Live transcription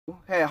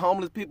Had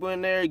homeless people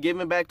in there,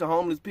 giving back to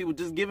homeless people,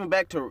 just giving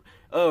back to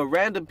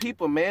random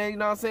people, man. You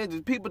know what I'm saying?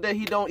 Just people that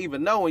he don't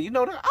even know. And you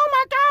know, oh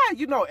my God,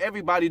 you know,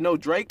 everybody know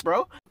Drake,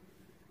 bro.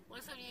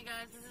 What's up, you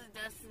guys? This is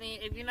Destiny.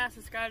 If you're not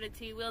subscribed to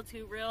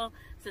TWill,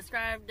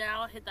 subscribe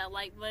down, hit that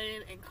like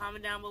button, and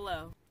comment down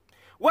below.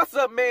 What's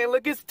up, man?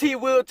 Look, it's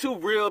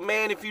TWill,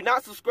 man. If you're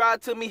not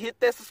subscribed to me, hit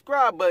that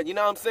subscribe button, you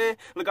know what I'm saying?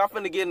 Look, I'm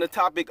finna get in the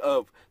topic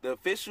of the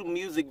official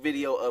music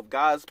video of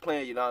God's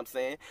Plan, you know what I'm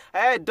saying? I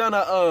had done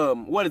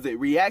a,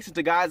 reaction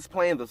to God's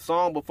Plan, the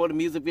song, before the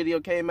music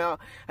video came out.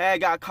 I had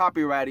got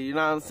copyrighted, you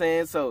know what I'm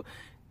saying? So,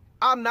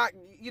 I'm not,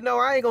 you know,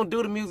 I ain't gonna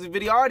do the music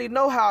video. I already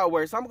know how it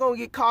works. I'm gonna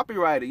get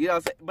copyrighted, you know what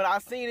I'm saying? But I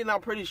seen it, and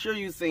I'm pretty sure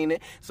you seen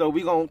it. So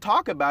we gonna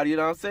talk about it, you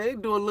know what I'm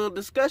saying? Do a little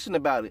discussion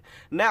about it.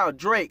 Now,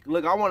 Drake,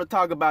 look, I wanna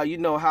talk about, you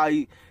know, how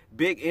he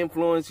big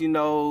influence, you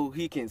know,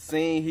 he can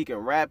sing, he can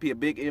rap, he a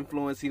big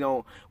influence, he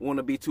don't want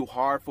to be too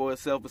hard for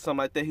himself or something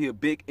like that. He a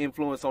big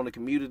influence on the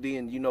community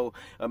and, you know,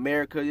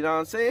 America, you know what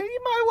I'm saying? He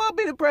might well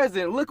be the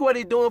president. Look what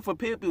he doing for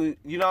people,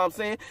 you know what I'm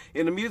saying?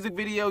 In the music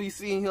video, you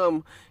see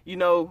him, you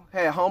know,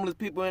 had homeless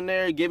people in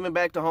there, giving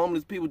back to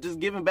homeless people, just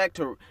giving back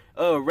to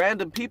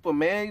random people,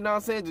 man, you know what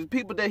I'm saying? Just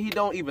people that he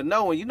don't even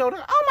know. And you know,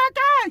 oh my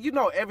God, you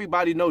know,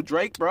 everybody know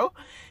Drake, bro.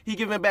 He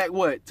giving back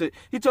what?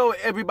 He told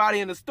everybody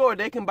in the store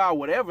they can buy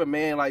whatever,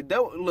 man. Like,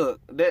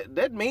 look,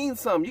 that means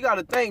something. You got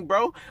to think,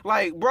 bro.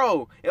 Like,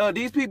 bro,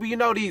 these people, you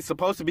know, these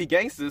supposed to be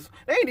gangsters.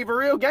 They ain't even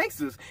real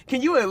gangsters.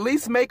 Can you at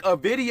least make a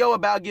video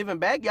about giving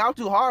back? Y'all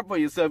too hard for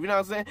yourself, you know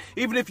what I'm saying?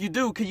 Even if you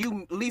do, can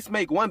you at least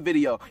make one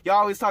video? Y'all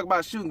always talk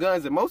about shooting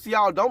guns, and most of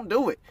y'all don't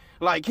do it.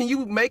 Like, can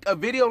you make a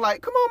video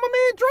like, come on, my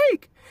man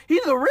Drake,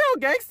 he's a real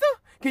gangster?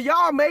 Can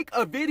y'all make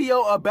a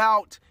video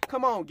about,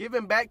 come on,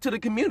 giving back to the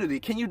community?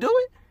 Can you do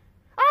it?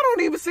 I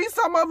don't even see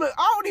some of it.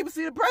 I don't even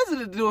see the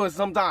president do it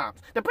sometimes.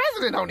 The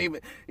president don't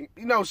even,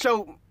 you know,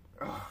 show.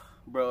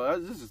 Bro,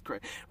 this is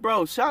crazy.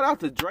 Bro, shout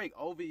out to Drake,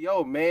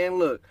 OVO, man.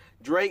 Look,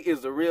 Drake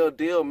is the real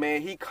deal,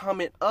 man. He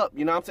coming up,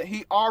 you know what I'm saying?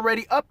 He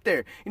already up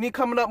there, and he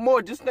coming up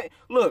more. Just think,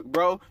 look,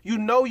 bro, you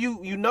know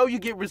you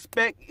get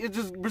respect. It's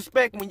just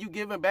respect when you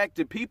giving back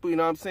to people, you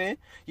know what I'm saying?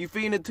 You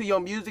feeding it to your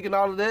music and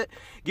all of that.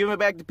 Giving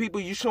back to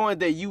people, you showing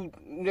that you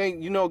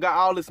know, got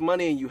all this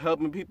money and you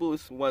helping people.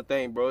 It's one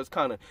thing, bro. It's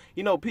kind of,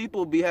 you know,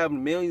 people be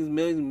having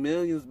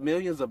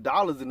millions of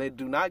dollars and they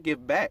do not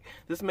give back.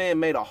 This man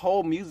made a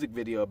whole music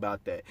video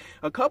about that.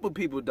 A couple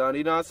people done,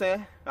 you know what I'm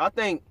saying? I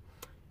think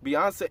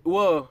Beyonce,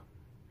 well,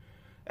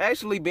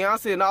 actually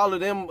Beyonce and all of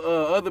them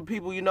other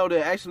people, you know,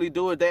 that actually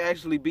do it, they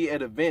actually be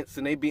at events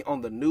and they be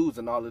on the news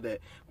and all of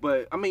that.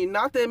 But, I mean,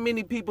 not that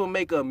many people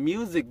make a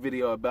music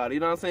video about it, you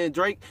know what I'm saying?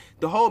 Drake,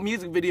 the whole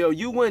music video,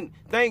 you wouldn't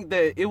think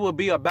that it would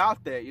be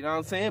about that, you know what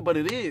I'm saying? But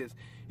it is.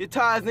 It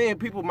ties in.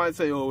 People might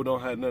say, oh, it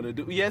don't have nothing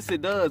to do. Yes,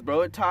 it does,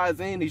 bro. It ties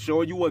in. He's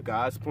showing you what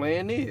God's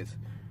plan is.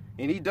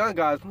 And he done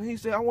God's plan. He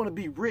said, I want to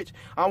be rich.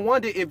 I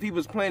wonder if he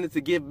was planning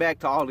to give back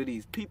to all of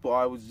these people,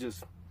 or it was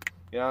just,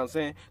 you know what I'm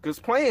saying? Because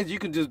plans, you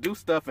can just do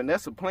stuff, and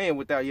that's a plan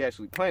without you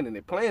actually planning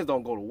it. Plans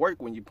don't go to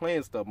work when you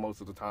plan stuff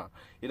most of the time.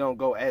 It don't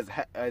go as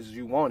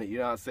you want it, you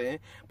know what I'm saying?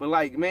 But,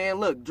 like, man,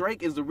 look,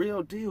 Drake is the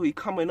real deal. He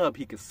coming up.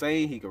 He can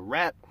sing. He can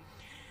rap.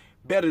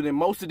 Better than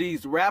most of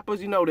these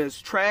rappers, you know,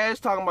 that's trash,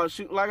 talking about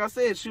shooting, like I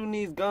said, shooting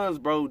these guns,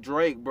 bro.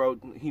 Drake, bro,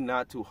 he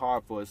not too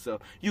hard for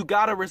himself. You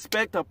gotta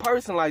respect a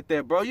person like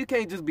that, bro. You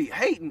can't just be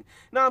hating. You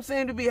know what I'm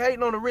saying? To be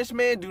hating on a rich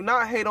man, do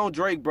not hate on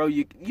Drake, bro.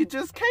 You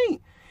just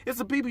can't. It's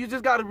the people you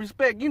just gotta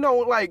respect. You know,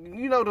 like,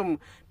 you know, them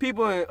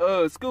people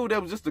in school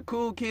that was just the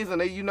cool kids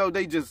and they, you know,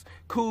 they just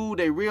cool,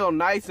 they real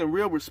nice and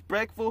real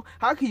respectful.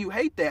 How can you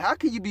hate that? How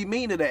can you be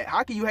mean to that?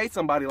 How can you hate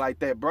somebody like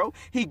that, bro?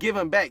 He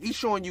giving back. He's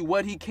showing you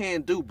what he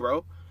can do,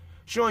 bro.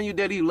 Showing you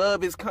that he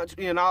love his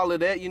country and all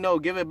of that, you know,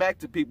 give it back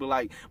to people.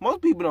 Like,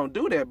 most people don't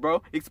do that,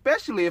 bro.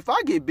 Especially if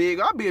I get big,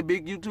 I'll be a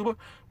big YouTuber,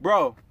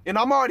 bro. And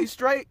I'm already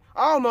straight.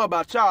 I don't know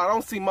about y'all. I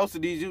don't see most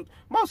of these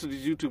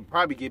YouTubers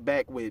probably get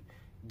back with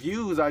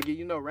views. I get,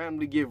 you know,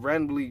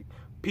 randomly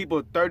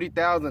people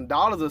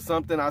 $30,000 or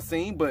something I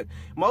seen, but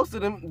most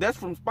of them, that's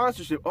from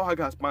sponsorship. Oh, I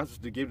got sponsors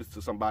to give this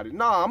to somebody.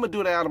 Nah, I'm gonna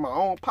do that out of my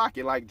own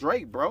pocket like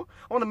Drake, bro.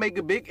 I want to make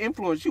a big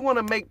influence. You want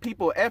to make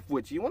people F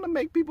with you. You want to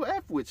make people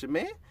F with you,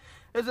 man.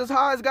 That's just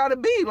how it's gotta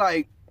be.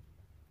 Like,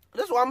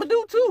 that's what I'm gonna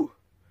do too.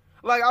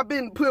 Like, I've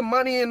been putting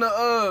money in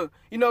the,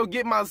 you know,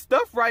 get my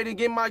stuff right and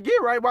get my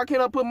gear right. Why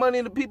can't I put money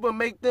into people and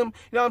make them,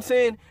 you know what I'm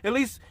saying, at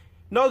least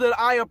know that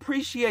I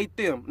appreciate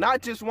them,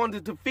 not just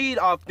wanted to feed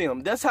off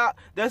them. That's how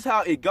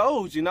it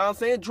goes, you know what I'm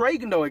saying?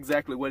 Drake know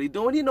exactly what he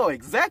doing. He know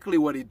exactly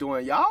what he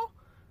doing, y'all.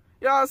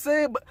 You know what I'm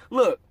saying? But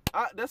look,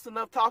 that's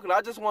enough talking.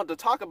 I just wanted to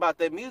talk about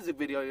that music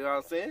video, you know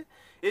what I'm saying?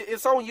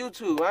 It's on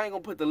YouTube. I ain't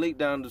gonna put the link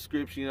down in the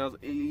description, you know.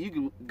 You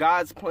can,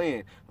 God's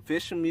Plan,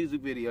 official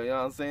music video, you know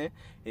what I'm saying?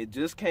 It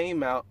just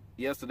came out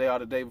yesterday or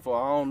the day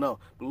before, I don't know.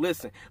 But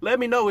listen, let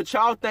me know what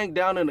y'all think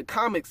down in the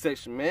comment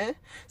section, man.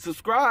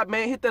 Subscribe,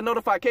 man. Hit that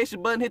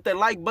notification button, hit that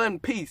like button.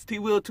 Peace.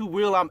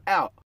 TWill, I'm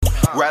out.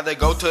 Rather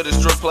go to the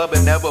strip club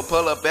and never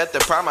pull up at the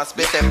prime. I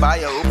spit that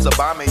fire, oops, a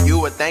bomb, and you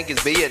would think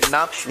it's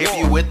Vietnam. If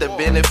you with the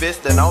benefits,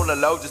 then on the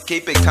low, just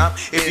keep it calm.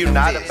 If you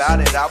not about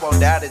it, I won't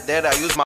doubt it that I use my